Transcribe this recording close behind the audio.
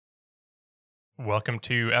Welcome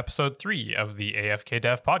to episode 3 of the AFK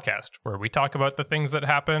Dev podcast, where we talk about the things that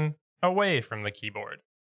happen away from the keyboard.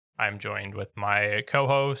 I'm joined with my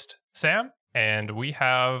co-host, Sam, and we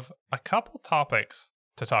have a couple topics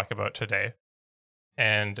to talk about today.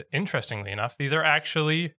 And interestingly enough, these are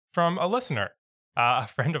actually from a listener. A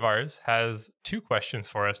friend of ours has 2 questions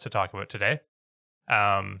for us to talk about today.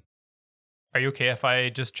 Are you okay if I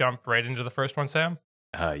just jump right into the first one, Sam?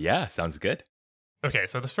 Yeah, sounds good. Okay,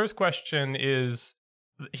 so this first question is,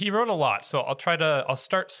 he wrote a lot, so I'll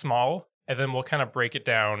start small, and then we'll kind of break it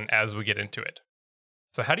down as we get into it.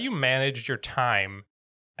 So how do you manage your time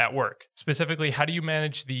at work? Specifically, how do you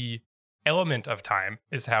manage the element of time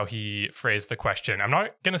is how he phrased the question. I'm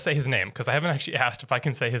not going to say his name, because I haven't actually asked if I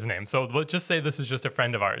can say his name, so we'll just say this is just a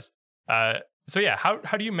friend of ours. So yeah,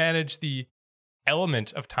 how do you manage the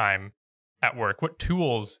element of time at work? What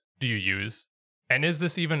tools do you use? And is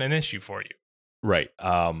this even an issue for you? Right.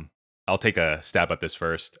 I'll take a stab at this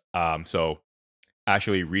first. So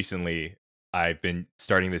actually recently I've been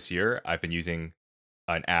using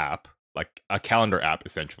an app, like a calendar app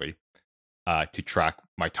essentially, to track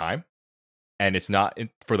my time. And it's not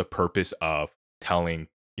for the purpose of telling,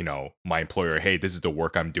 my employer, hey, this is the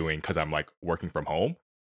work I'm doing because I'm like working from home.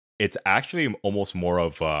 It's actually almost more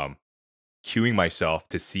of queuing myself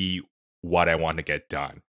to see what I want to get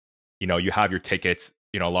done. You have your tickets.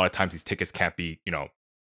 A lot of times these tickets can't be,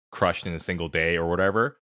 crushed in a single day or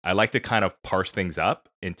whatever. I like to kind of parse things up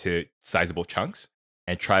into sizable chunks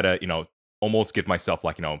and try to, almost give myself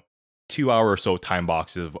like, 2 hour or so time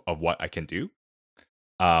boxes of what I can do.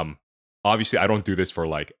 Obviously I don't do this for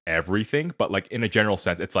like everything, but like in a general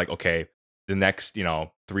sense, it's like, okay, the next,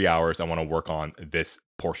 3 hours, I want to work on this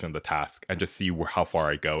portion of the task and just see how far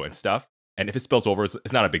I go and stuff. And if it spills over,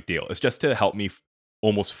 it's not a big deal. It's just to help me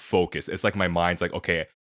almost focus. It's like my mind's like, okay,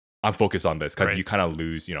 I'm focused on this, because Right. you kind of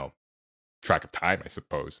lose, track of time, I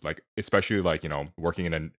suppose. Like, especially like,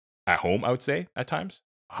 working at home, I would say at times.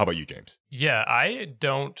 How about you, James? Yeah, I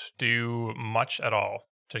don't do much at all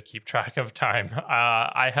to keep track of time.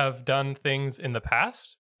 I have done things in the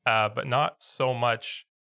past, but not so much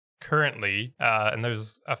currently. And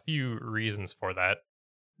there's a few reasons for that.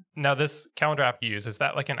 Now, this calendar app you use, is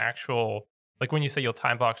that like an actual, like when you say you'll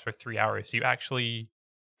time box for 3 hours, do you actually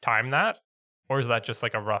time that? Or is that just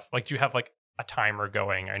like a rough, like do you have like a timer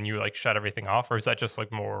going and you like shut everything off? Or is that just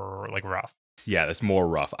like more like rough? Yeah, that's more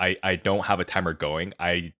rough. I don't have a timer going.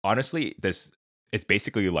 I honestly, it's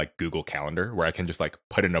basically like Google Calendar, where I can just like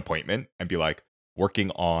put an appointment and be like working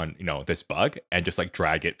on, this bug, and just like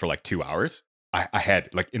drag it for like 2 hours ahead,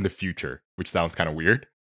 like in the future, which sounds kind of weird.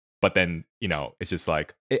 But then, it's just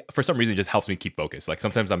like, for some reason, it just helps me keep focused. Like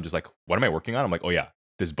sometimes I'm just like, what am I working on? I'm like, oh yeah,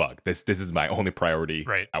 this bug. This is my only priority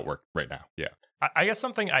Right. at work right now. Yeah. I guess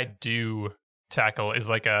something I do tackle is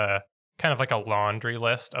like a kind of like a laundry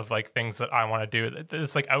list of like things that I want to do.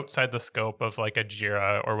 It's like outside the scope of like a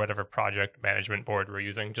Jira or whatever project management board we're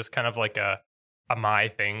using, just kind of like a my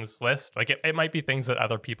things list. Like it might be things that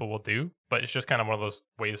other people will do, but it's just kind of one of those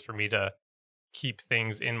ways for me to keep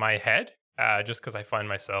things in my head, just because I find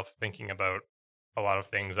myself thinking about a lot of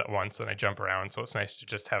things at once and I jump around. So it's nice to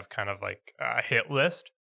just have kind of like a hit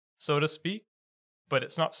list, so to speak. But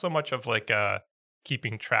it's not so much of like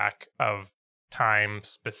keeping track of time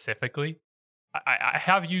specifically. I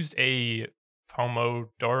have used a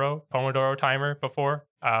Pomodoro timer before.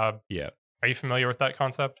 Yeah. Are you familiar with that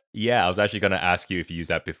concept? Yeah, I was actually going to ask you if you used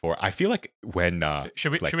that before. I feel like when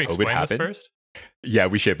Should we COVID explain happened, this first? Yeah,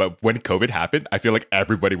 we should. But when COVID happened, I feel like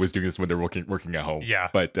everybody was doing this when they're working at home. Yeah.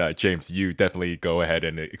 But James, you definitely go ahead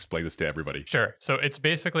and explain this to everybody. Sure. So it's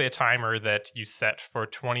basically a timer that you set for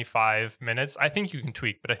 25 minutes. I think you can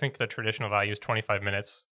tweak, but I think the traditional value is 25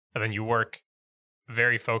 minutes. And then you work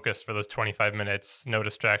very focused for those 25 minutes, no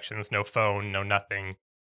distractions, no phone, no nothing.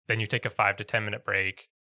 Then you take a 5 to 10 minute break,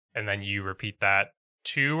 and then you repeat that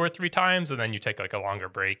 2 or 3 times, and then you take like a longer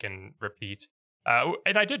break and repeat.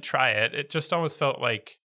 And I did try it. It just almost felt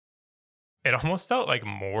like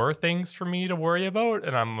more things for me to worry about.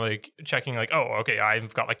 And I'm like checking like, oh, okay,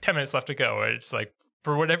 I've got like 10 minutes left to go. And it's like,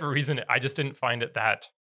 for whatever reason, I just didn't find it that,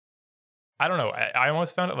 I don't know. I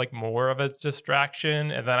almost found it like more of a distraction.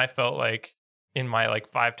 And then I felt like in my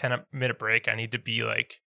like 5-10 minute break, I need to be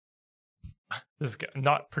like, this is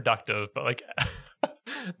not productive, but like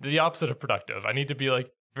the opposite of productive. I need to be like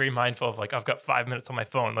very mindful of like, I've got 5 minutes on my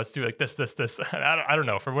phone. Let's do like this. And I don't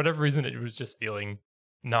know. For whatever reason, it was just feeling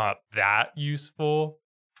not that useful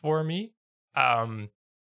for me.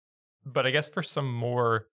 But I guess for some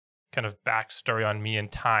more kind of backstory on me and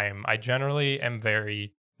time, I generally am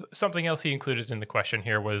something else he included in the question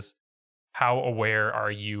here was, how aware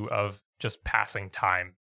are you of just passing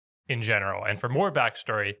time in general. And for more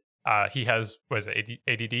backstory, he has was it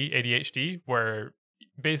ADD, ADHD, where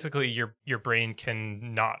basically your brain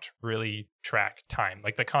can not really track time.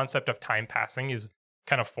 Like the concept of time passing is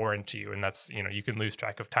kind of foreign to you, and that's you can lose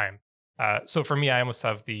track of time. So for me, I almost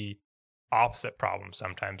have the opposite problem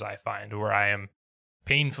sometimes. I find where I am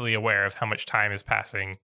painfully aware of how much time is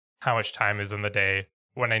passing, how much time is in the day,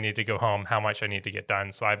 when I need to go home, how much I need to get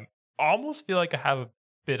done. So I almost feel like I have a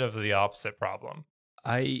bit of the opposite problem.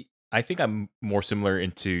 I think I'm more similar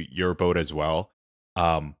into your boat as well.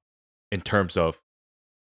 Um, in terms of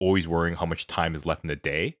always worrying how much time is left in the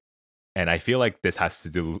day. And I feel like this has to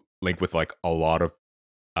do link with like a lot of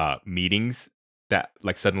meetings that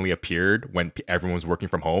like suddenly appeared when everyone's working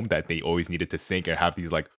from home that they always needed to sync and have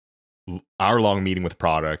these like hour-long meeting with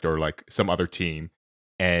product or like some other team.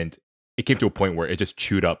 And it came to a point where it just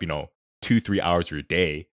chewed up 2-3 hours of your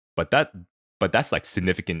day. But that's like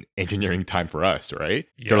significant engineering time for us, right?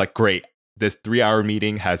 Yeah. They're like, great, this 3-hour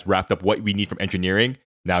meeting has wrapped up what we need from engineering.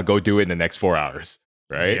 Now go do it in the next 4 hours,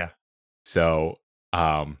 right? Yeah. So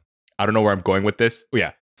I don't know where I'm going with this. Oh,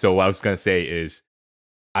 yeah. So what I was gonna say is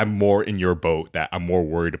I'm more in your boat that I'm more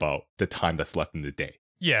worried about the time that's left in the day.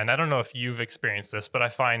 Yeah, and I don't know if you've experienced this, but I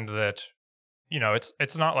find that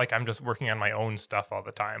it's not like I'm just working on my own stuff all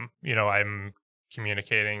the time. I'm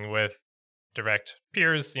communicating with direct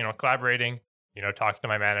peers, collaborating, talking to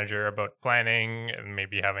my manager about planning and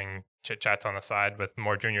maybe having chit chats on the side with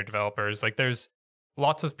more junior developers. Like there's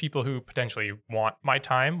lots of people who potentially want my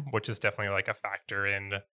time, which is definitely like a factor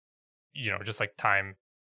in, just like time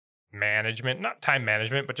management, not time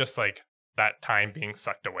management, but just like that time being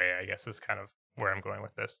sucked away, I guess is kind of where I'm going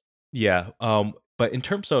with this. Yeah. But in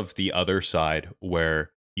terms of the other side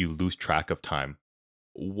where you lose track of time,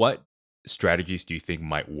 what strategies do you think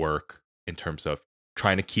might work in terms of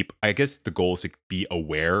trying to keep, I guess the goal is to be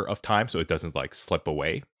aware of time so it doesn't like slip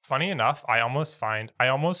away? Funny enough, I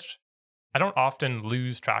don't often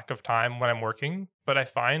lose track of time when I'm working, but I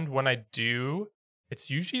find when I do, it's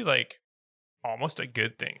usually like almost a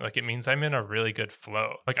good thing. Like it means I'm in a really good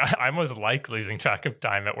flow. Like I almost like losing track of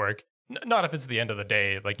time at work. Not if it's the end of the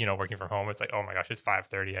day, like working from home. It's like, oh my gosh, it's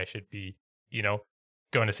 5:30. I should be, you know,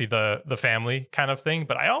 going to see the family kind of thing.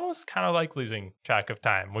 But I almost kind of like losing track of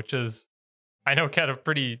time, which is, I know, kind of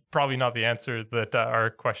probably not the answer that our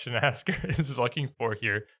question asker is looking for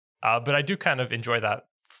here. But I do kind of enjoy that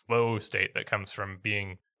flow state that comes from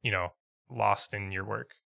being, lost in your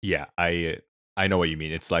work. Yeah, I know what you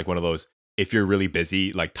mean. It's like one of those, if you're really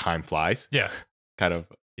busy, like time flies. Yeah. Kind of,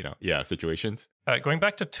 situations. Going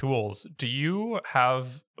back to tools, do you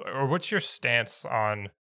have, or what's your stance on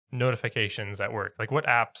notifications at work? Like what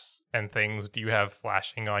apps and things do you have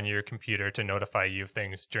flashing on your computer to notify you of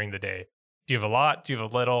things during the day? Do you have a lot? Do you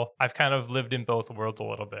have a little? I've kind of lived in both worlds a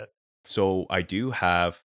little bit. So I do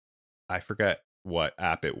have, I forget what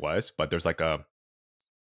app it was, but there's like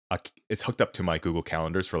it's hooked up to my Google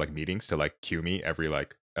calendars for like meetings to like cue me every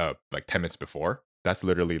like 10 minutes before. That's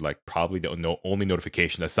literally like probably the only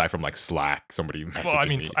notification aside from like Slack, somebody messaging Well, I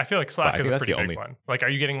mean, me. I feel like Slack is a pretty big one. Like, are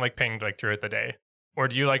you getting like pinged like throughout the day? Or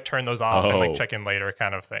do you like turn those off and like check in later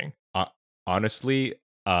kind of thing? Honestly,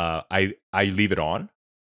 I leave it on.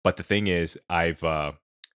 But the thing is, I've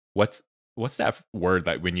what's that word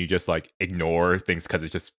that when you just like ignore things because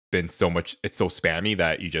it's just been so much, it's so spammy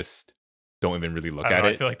that you just don't even really look at it.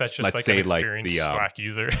 I feel like that's just like an experienced Slack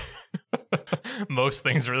user. Most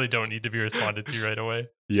things really don't need to be responded to right away.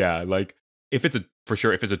 Yeah, like if it's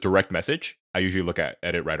a direct message, I usually look at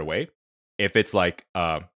it right away. If it's like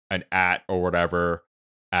an at or whatever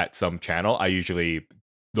at some channel, I usually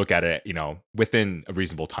look at it, within a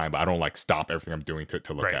reasonable time, but I don't like stop everything I'm doing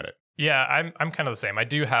to look at it. Yeah, I'm kind of the same. I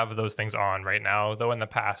do have those things on right now, though in the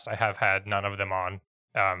past I have had none of them on.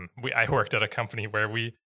 I worked at a company where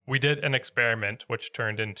we did an experiment which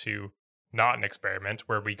turned into not an experiment,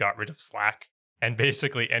 where we got rid of Slack and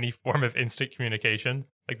basically any form of instant communication.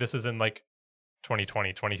 Like this is in like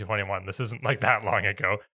 2020, 2021. This isn't like that long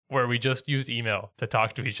ago, where we just used email to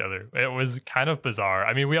talk to each other. It was kind of bizarre.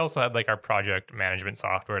 I mean, we also had like our project management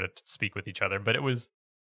software to speak with each other, but it was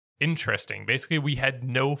interesting. Basically, we had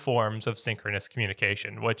no forms of synchronous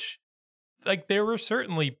communication, which like there were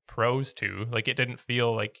certainly pros to. Like it didn't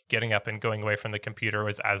feel like getting up and going away from the computer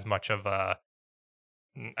was as much of a,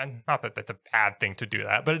 and not that that's a bad thing to do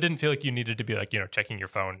that, but it didn't feel like you needed to be like, checking your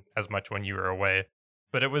phone as much when you were away.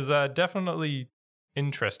 But it was definitely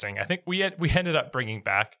interesting. I think we ended up bringing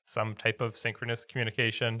back some type of synchronous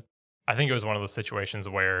communication. I think it was one of those situations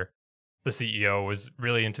where the CEO was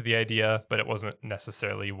really into the idea, but it wasn't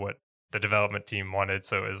necessarily what the development team wanted.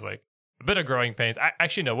 So it was like a bit of growing pains.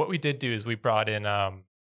 Actually, no, what we did do is we brought in,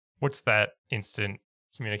 what's that instant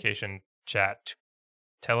communication chat,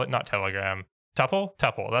 not Telegram, Tuple.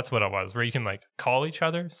 That's what it was, where you can like call each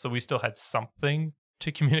other. So we still had something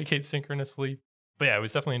to communicate synchronously. But yeah, it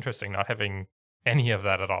was definitely interesting not having any of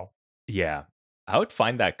that at all. Yeah, I would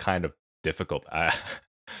find that kind of difficult.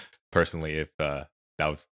 Personally, if that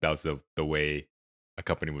was the way a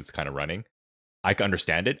company was kind of running. I can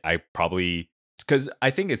understand it. I probably, because I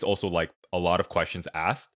think it's also like a lot of questions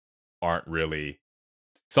asked aren't really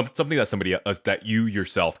something that somebody else, that you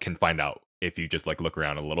yourself can find out if you just like look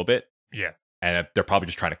around a little bit, Yeah. and they're probably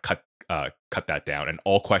just trying to cut that down. And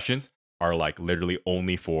all questions are like literally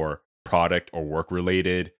only for product or work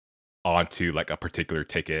related onto like a particular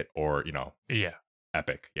ticket or Yeah.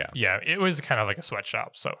 epic. Yeah. Yeah, it was kind of like a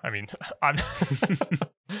sweatshop. So I mean, I'm,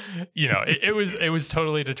 it was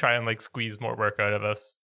totally to try and like squeeze more work out of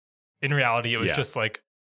us. In reality, it was Yeah. just like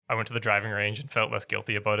I went to the driving range and felt less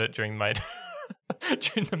guilty about it during my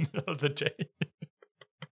during the middle of the day.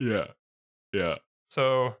 Yeah. Yeah.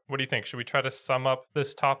 So, what do you think? Should we try to sum up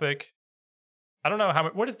this topic? I don't know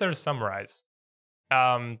what is there to summarize.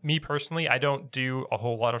 Me personally, I don't do a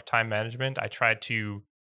whole lot of time management. I try to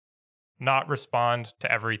not respond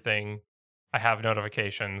to everything. I have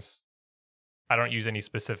notifications. I don't use any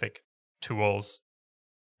specific tools.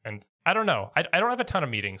 And I don't know. I don't have a ton of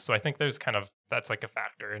meetings. So I think that's like a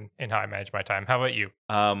factor in how I manage my time. How about you?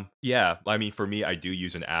 Yeah, I mean, for me, I do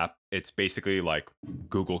use an app. It's basically like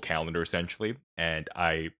Google Calendar essentially, and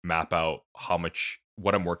I map out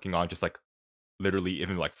what I'm working on, just like literally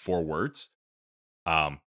even like 4 words.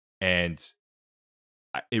 And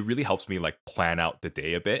it really helps me like plan out the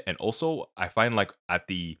day a bit. And also, I find like at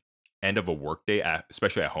the end of a workday,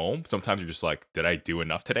 especially at home, sometimes you're just like, did I do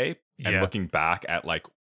enough today? And Yeah. looking back at like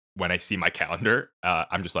when I see my calendar,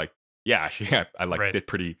 I'm just like, yeah, actually, I like Right. did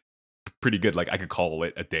pretty good. Like I could call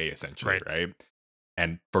it a day essentially, Right. right?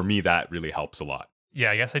 And for me, that really helps a lot.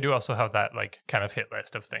 Yeah, I guess I do also have that like kind of hit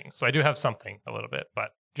list of things. So I do have something a little bit,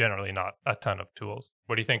 but generally not a ton of tools.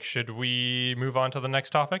 What do you think? Should we move on to the next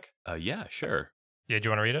topic? Yeah, sure. Yeah, do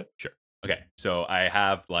you want to read it? Sure. Okay. So I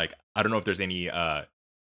have like, I don't know if there's any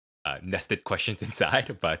nested questions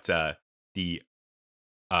inside, but the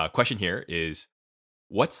question here is,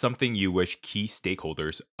 what's something you wish key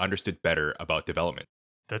stakeholders understood better about development?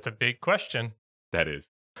 That's a big question. That is.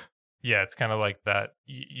 Yeah, it's kind of like that,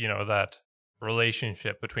 that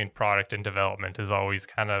relationship between product and development is always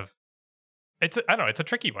kind of, I don't know, it's a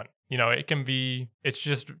tricky one. It's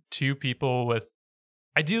just two people with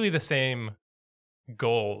ideally the same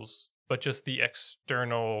goals, but just the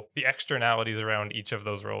externalities around each of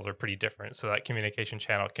those roles are pretty different. So that communication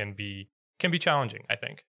channel can be challenging, I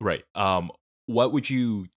think. Right. What would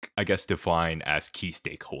you, I guess, define as key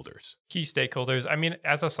stakeholders? Key stakeholders. I mean,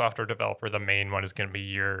 as a software developer, the main one is going to be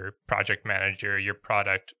your project manager, your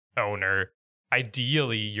product owner.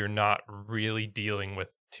 Ideally, you're not really dealing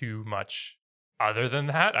with too much other than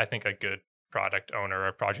that. I think a good product owner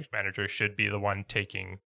or project manager should be the one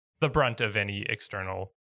taking the brunt of any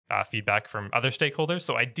external feedback from other stakeholders.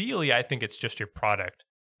 So ideally, I think it's just your product.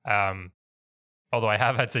 Although I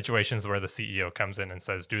have had situations where the CEO comes in and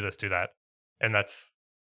says, do this, do that. And that's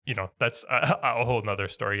a whole nother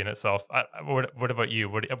story in itself. What about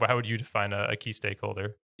you? How would you define a key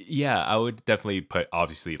stakeholder? Yeah, I would definitely put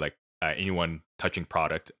obviously like anyone touching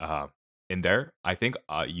product in there. I think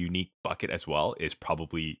a unique bucket as well is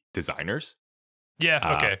probably designers.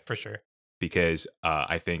 Yeah, okay, for sure. Because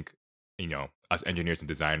I think us engineers and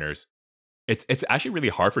designers, it's actually really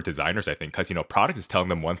hard for designers. I think because product is telling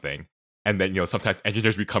them one thing, and then sometimes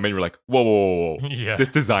engineers we come in, we're like, whoa, whoa, whoa, whoa. Yeah.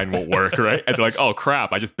 This design won't work, right? And they're like, oh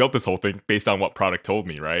crap, I just built this whole thing based on what product told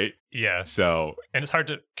me, right? Yeah. So and it's hard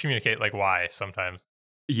to communicate like why sometimes.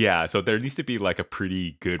 Yeah, so there needs to be like a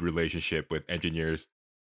pretty good relationship with engineers,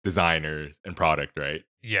 designers, and product, right?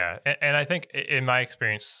 Yeah, and I think in my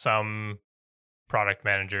experience, some product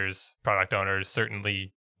managers, product owners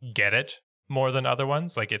certainly get it more than other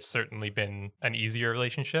ones. Like it's certainly been an easier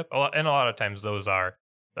relationship, and a lot of times those are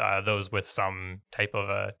those with some type of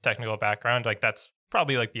a technical background. Like that's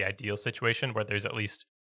probably like the ideal situation where there's at least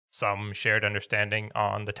some shared understanding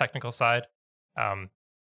on the technical side.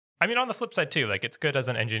 I mean, on the flip side too, like it's good as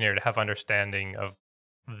an engineer to have understanding of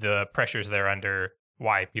the pressures they're under,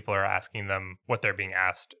 why people are asking them what they're being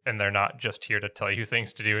asked, and they're not just here to tell you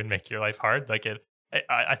things to do and make your life hard. Like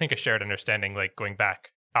I think a shared understanding, like going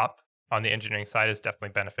back up on the engineering side, is definitely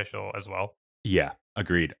beneficial as well. Yeah,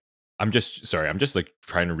 agreed. I'm just like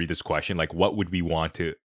trying to read this question. Like, what would we want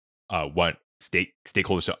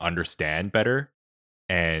stakeholders to understand better?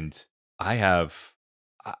 And I have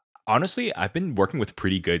honestly, I've been working with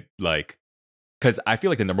pretty good, like, because I feel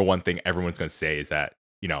like the number one thing everyone's going to say is that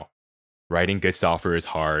writing good software is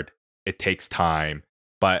hard. It takes time.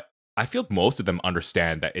 But I feel most of them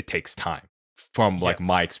understand that it takes time from Yeah. like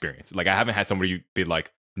my experience. Like I haven't had somebody be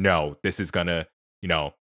like, no, this is gonna,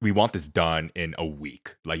 we want this done in a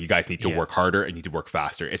week. Like you guys need to Yeah. work harder and need to work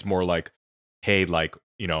faster. It's more like, hey, like,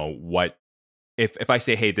 what if I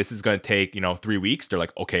say, hey, this is gonna take, 3 weeks, they're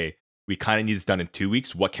like, okay, we kind of need this done in 2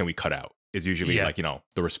 weeks. What can we cut out? Is usually Yeah. like,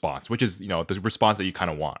 the response, which is, the response that you kind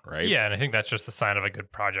of want, right? Yeah, and I think that's just a sign of a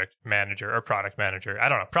good project manager or product manager. I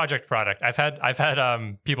don't know, product. I've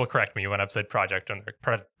had people correct me when I've said project and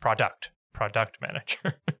they're product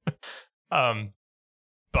manager. um,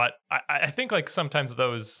 but I think like sometimes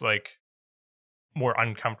those like more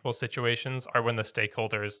uncomfortable situations are when the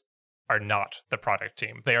stakeholders are not the product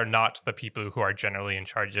team. They are not the people who are generally in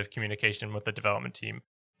charge of communication with the development team.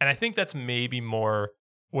 And I think that's maybe more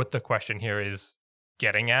what the question here is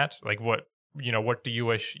getting at. Like what do you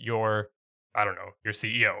wish your your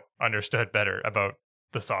CEO understood better about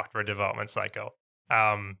the software development cycle?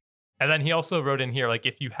 And then he also wrote in here like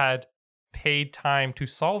if you had paid time to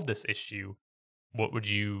solve this issue, what would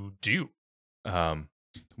you do? Um,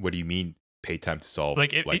 what do you mean paid time to solve?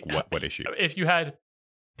 Like What issue? if you had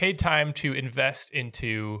paid time to invest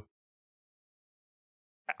into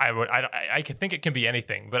I could think it can be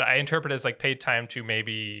anything, but I interpret it as like paid time to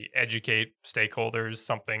maybe educate stakeholders,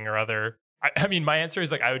 something or other. I mean, my answer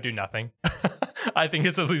is like I would do nothing. I think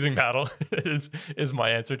it's a losing battle. Is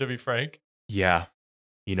my answer, to be frank. Yeah,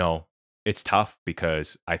 it's tough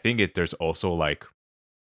because I think there's also like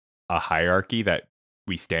a hierarchy that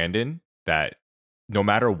we stand in that no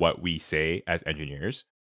matter what we say as engineers,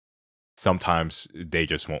 sometimes they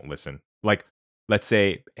just won't listen. Like, let's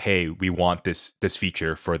say, hey, we want this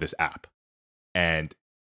feature for this app, and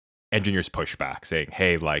engineers push back saying,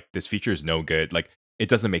 hey, like this feature is no good. Like, it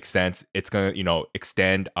doesn't make sense. It's gonna,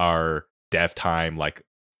 extend our dev time, like,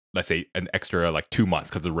 let's say an extra like 2 months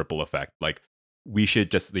because of the ripple effect. Like, we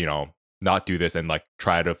should just, not do this and like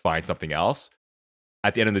try to find something else.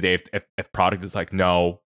 At the end of the day, if product is like,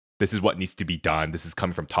 no, this is what needs to be done. This is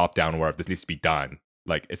coming from top down, where if this needs to be done,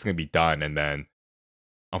 like it's gonna be done. And then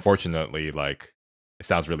unfortunately, like it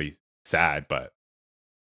sounds really sad, but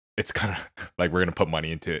it's kind of like we're gonna put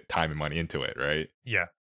time and money into it, right? Yeah.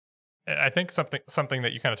 I think something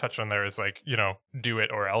that you kind of touched on there is like, do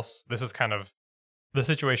it or else. This is kind of the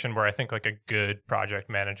situation where I think like a good project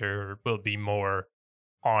manager will be more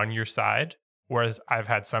on your side, whereas I've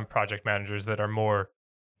had some project managers that are more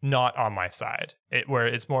not on my side. Where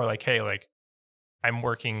it's more like, hey, like I'm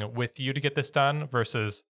working with you to get this done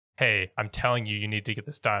versus, hey, I'm telling you need to get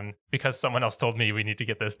this done because someone else told me we need to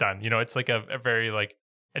get this done. It's like a very like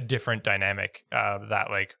a different dynamic that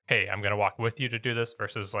like, hey, I'm going to walk with you to do this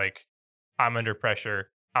versus like I'm under pressure.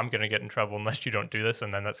 I'm going to get in trouble unless you don't do this.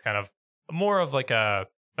 And then that's kind of more of like a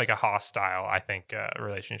hostile, I think,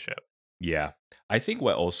 relationship. Yeah. I think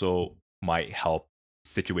what also might help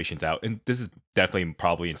situations out, and this is definitely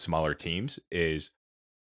probably in smaller teams, is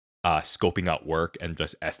scoping out work and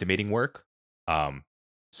just estimating work.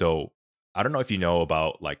 So I don't know if you know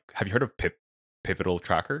about like, have you heard of Pivotal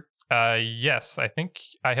Tracker? Yes, I think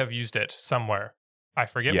I have used it somewhere. I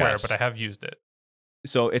forget where, but Yes. I have used it.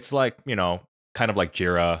 So it's like, kind of like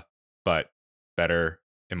Jira, but better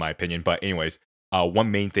in my opinion. But anyways,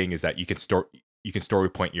 one main thing is that you can story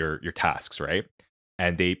point your tasks, right?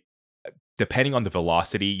 And they, depending on the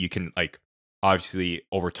velocity, you can like, obviously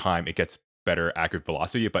over time it gets better accurate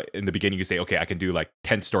velocity. But in the beginning, you say, okay, I can do like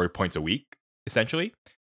 10 story points a week, essentially.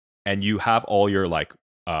 And you have all your like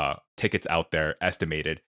tickets out there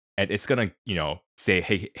estimated. And it's gonna, say,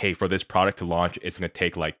 hey, for this product to launch, it's gonna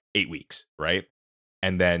take like 8 weeks, right?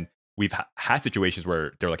 And then we've had situations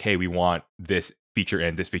where they're like, hey, we want this feature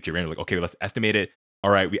in, this feature in. We're like, okay, let's estimate it.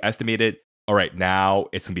 All right, we estimated. All right, now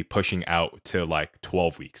it's gonna be pushing out to like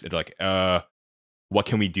 12 weeks. And they're like, what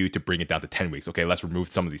can we do to bring it down to 10 weeks? Okay, let's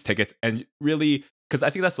remove some of these tickets. And really, because I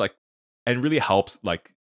think that's like, and really helps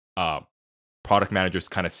like product managers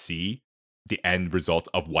kind of see the end results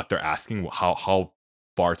of what they're asking, how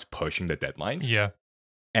far it's pushing the deadlines. Yeah.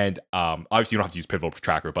 And obviously you don't have to use Pivotal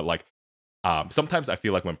Tracker, but like sometimes I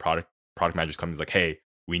feel like when product managers come, it's like, hey,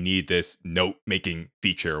 we need this note making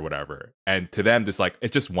feature or whatever. And to them, just like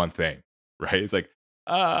it's just one thing, right? It's like,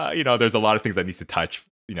 there's a lot of things that needs to touch,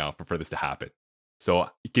 for this to happen. So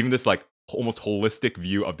giving this like almost holistic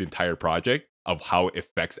view of the entire project of how it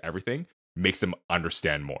affects everything makes them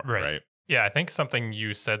understand more, right? Yeah, I think something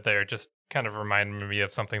you said there just kind of reminded me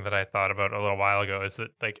of something that I thought about a little while ago is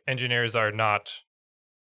that like engineers they're not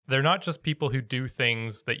just people who do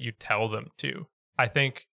things that you tell them to. I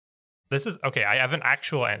think this is okay, I have an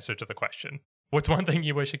actual answer to the question. what's one thing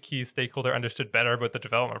you wish a key stakeholder understood better about the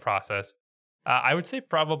development process? I would say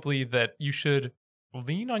probably that you should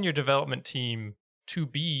lean on your development team to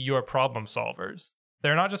be your problem solvers.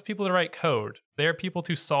 They're not just people to write code, they're people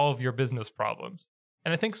to solve your business problems.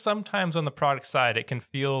 And I think sometimes on the product side, it can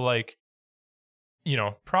feel like,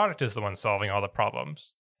 product is the one solving all the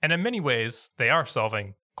problems. And in many ways, they are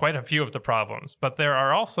solving quite a few of the problems. But there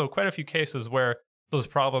are also quite a few cases where those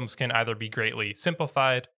problems can either be greatly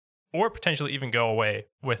simplified or potentially even go away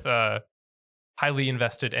with a highly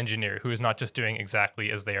invested engineer who is not just doing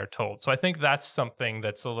exactly as they are told. So I think that's something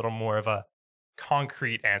that's a little more of a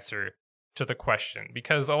concrete answer to the question,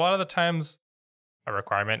 because a lot of the times a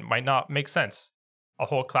requirement might not make sense. A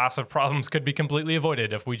whole class of problems could be completely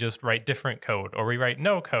avoided if we just write different code or we write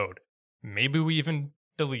no code. Maybe we even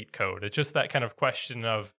delete code. It's just that kind of question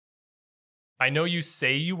of, I know you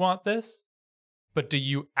say you want this, but do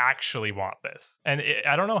you actually want this? And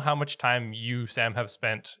I don't know how much time you, Sam, have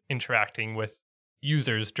spent interacting with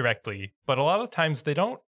users directly, but a lot of times they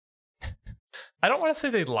don't, I don't want to say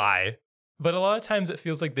they lie, but a lot of times it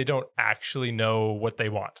feels like they don't actually know what they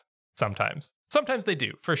want. Sometimes they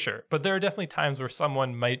do, for sure. But there are definitely times where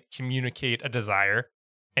someone might communicate a desire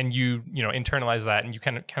and you internalize that, and you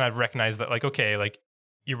kind of recognize that, like, okay, like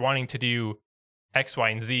you're wanting to do X, Y,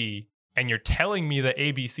 and Z, and you're telling me that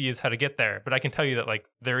ABC is how to get there, but I can tell you that like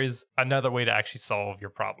there is another way to actually solve your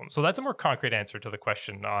problem. So that's a more concrete answer to the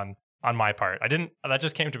question on my part. That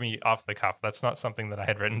just came to me off the cuff. That's not something that I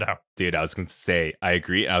had written down. Dude, I was going to say, I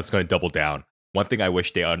agree. And I was going to double down. One thing I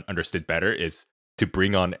wish they understood better is to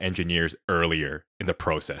bring on engineers earlier in the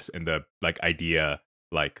process, in the idea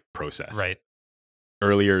process. Right.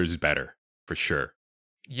 Earlier is better, for sure.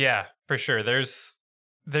 Yeah, for sure. There's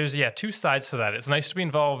two sides to that. It's nice to be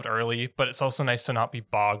involved early, but it's also nice to not be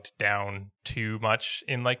bogged down too much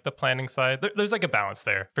in like the planning side. There's like a balance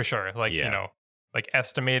there, for sure. Like, like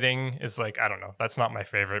estimating is like, I don't know, that's not my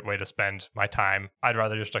favorite way to spend my time. I'd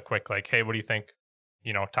rather just a quick like, hey, what do you think?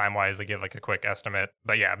 Time wise, to give like a quick estimate.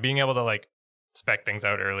 But yeah, being able to like spec things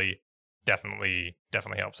out early definitely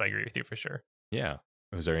helps. I agree with you for sure. Yeah.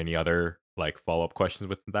 Was there any other follow-up questions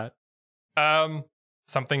with that?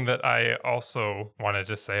 Something that I also wanted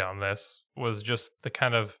to say on this was just the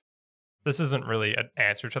kind of, this isn't really an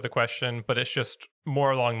answer to the question, but it's just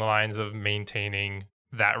more along the lines of maintaining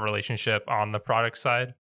that relationship on the product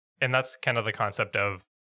side. And that's kind of the concept of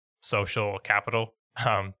social capital.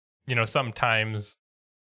 Sometimes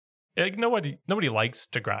like nobody likes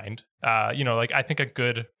to grind. I think a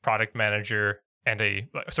good product manager and a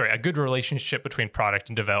good relationship between product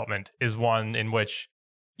and development is one in which,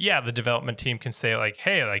 the development team can say like,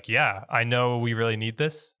 hey, I know we really need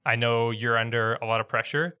this. I know you're under a lot of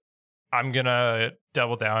pressure. I'm going to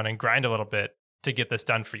double down and grind a little bit to get this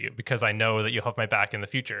done for you because I know that you'll have my back in the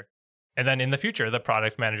future. And then in the future, the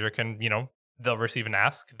product manager can, they'll receive an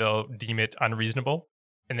ask, they'll deem it unreasonable.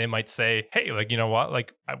 And they might say, hey,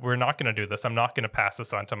 we're not going to do this. I'm not going to pass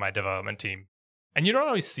this on to my development team. And you don't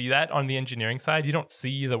always see that on the engineering side. You don't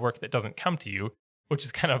see the work that doesn't come to you, which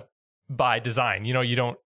is kind of by design. You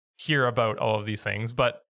don't hear about all of these things,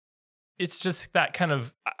 but it's just that kind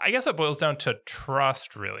of, I guess it boils down to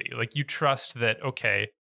trust, really. Like you trust that, okay,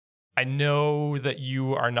 I know that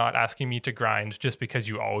you are not asking me to grind just because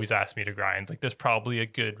you always ask me to grind. Like there's probably a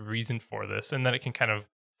good reason for this, and then it can kind of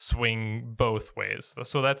swing both ways.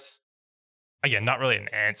 So that's, again, not really an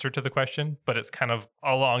answer to the question, but it's kind of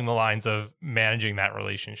along the lines of managing that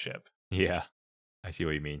relationship. Yeah, I see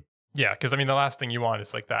what you mean. Yeah, because I mean, the last thing you want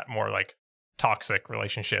is like that more like toxic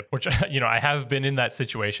relationship, which, I have been in that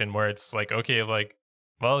situation where it's like, okay, like,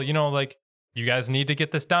 well, you guys need to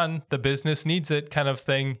get this done. The business needs it kind of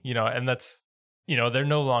thing, and that's, they're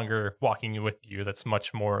no longer walking with you. That's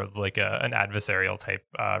much more of like an adversarial type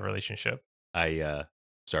relationship.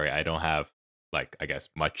 Sorry, I don't have I guess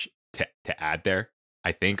much to add there.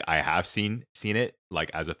 I think I have seen it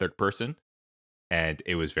as a third person, and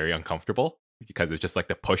it was very uncomfortable because it's just like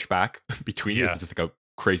the pushback between you is just like a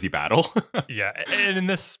crazy battle. Yeah, and in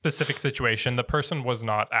this specific situation, the person was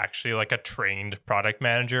not actually like a trained product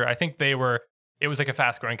manager. I think it was like a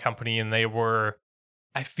fast growing company, and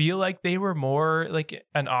I feel like they were more like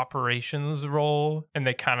an operations role, and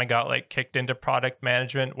they kind of got like kicked into product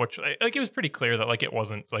management, which like it was pretty clear that like it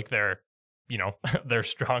wasn't like their their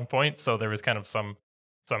strong point. So there was kind of some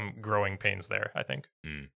growing pains there, I think.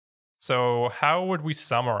 So how would we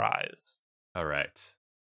summarize? All right.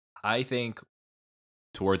 I think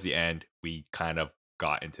towards the end, we kind of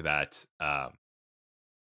got into that.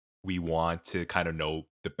 We want to kind of know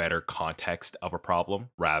the better context of a problem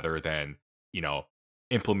rather than,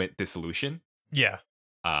 implement this solution. Yeah.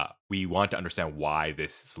 We want to understand why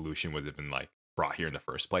this solution was even brought here in the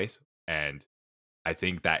first place. And I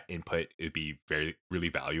think that input would be really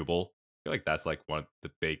valuable. I feel like that's like one of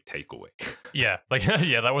the big takeaway. Yeah, like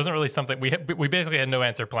yeah, that wasn't really something we basically had no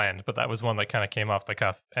answer planned, but that was one that kind of came off the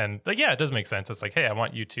cuff. And like, yeah, it does make sense. It's like, hey, I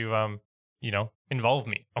want you to involve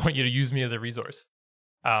me. I want you to use me as a resource.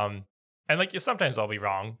 And like, sometimes I'll be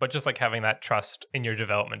wrong, but just like having that trust in your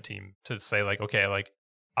development team to say like, okay, like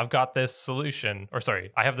I've got this solution, or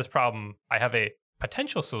sorry, I have this problem. I have a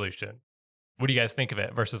potential solution. What do you guys think of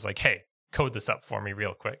it? Versus like, hey, code this up for me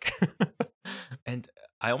real quick. And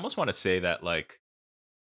I almost want to say that like,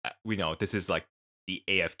 we know this is like the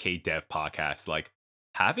AFK Dev podcast, like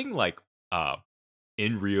having like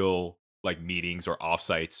in real like meetings or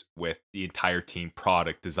offsites with the entire team,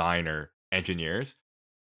 product, designer, engineers,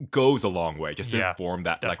 goes a long way just to Yeah, form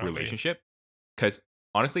that like definitely. relationship. Because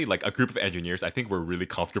honestly, like a group of engineers, I think we're really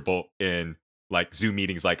comfortable in like Zoom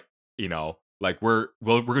meetings, like, like we're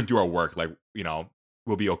gonna do our work, like,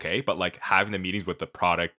 we'll be okay. But like having the meetings with the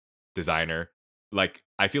product designer, like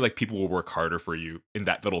I feel like people will work harder for you in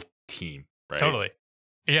that little team, right? Totally.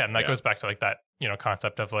 Yeah, and that Yeah. goes back to like that,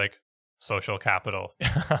 concept of like social capital.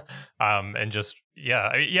 And just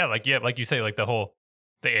like you say, like the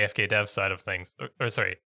AFK dev side of things, or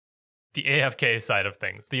sorry, the AFK side of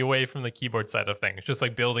things, the away from the keyboard side of things, just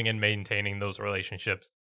like building and maintaining those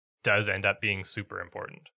relationships does end up being super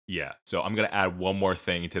important. Yeah. So I'm gonna add one more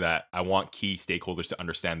thing to that. I want key stakeholders to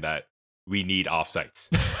understand that we need offsites.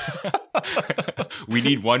 We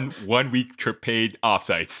need one week trip paid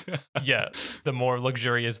offsites. Yeah, the more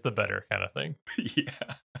luxurious, the better kind of thing.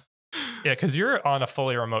 Yeah. Yeah, because you're on a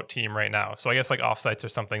fully remote team right now, so I guess like offsites are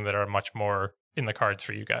something that are much more in the cards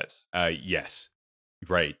for you guys. Yes.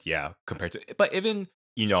 Right. Yeah. Compared to, but even,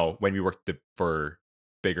 when we worked for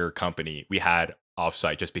bigger company, we had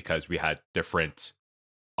offsite just because we had different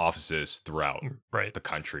offices throughout Right. the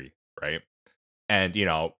country. Right. And,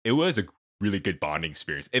 it was a really good bonding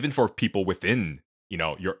experience, even for people within,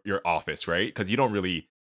 your office. Right. Because you don't really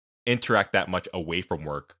interact that much away from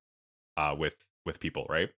work with people.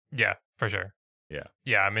 Right. Yeah, for sure. Yeah.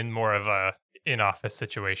 Yeah, I'm in more of a in-office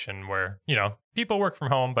situation where, people work from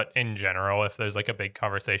home, but in general, if there's like a big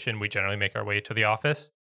conversation, we generally make our way to the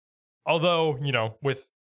office. Although, with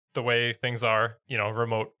the way things are,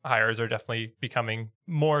 remote hires are definitely becoming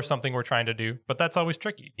more something we're trying to do, but that's always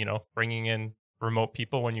tricky, bringing in remote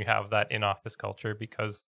people when you have that in-office culture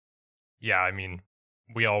because yeah, I mean,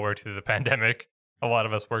 we all worked through the pandemic. A lot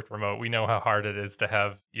of us worked remote. We know how hard it is to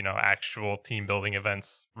have, actual team building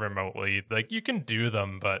events remotely. Like you can do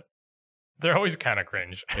them, but they're always kind of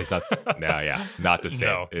cringe. It's not, yeah, not the same.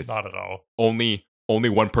 No, It's not at all. only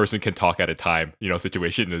one person can talk at a time,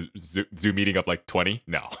 situation, a Zoom meeting of like 20.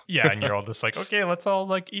 No. Yeah, and you're all just like, okay, let's all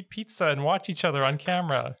like eat pizza and watch each other on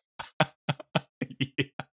camera. Yeah.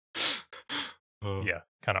 Oh. Yeah,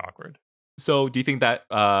 kind of awkward. So do you think that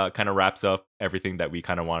kind of wraps up everything that we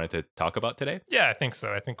kind of wanted to talk about today? Yeah, I think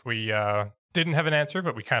so. I think we didn't have an answer,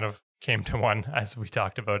 but we kind of came to one as we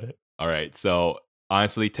talked about it. All right. So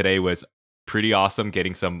honestly, today was pretty awesome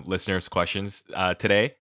getting some listeners' questions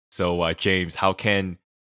today. So James, how can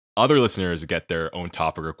other listeners get their own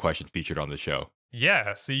topic or question featured on the show?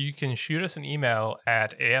 Yeah, so you can shoot us an email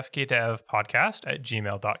at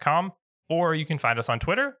afkdevpodcast@gmail.com, or you can find us on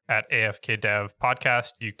Twitter at afkdevpodcast.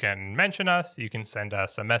 You can mention us, you can send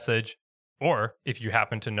us a message, or if you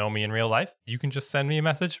happen to know me in real life, you can just send me a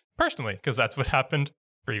message personally, because that's what happened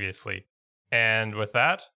previously. And with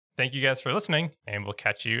that, thank you guys for listening, and we'll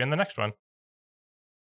catch you in the next one.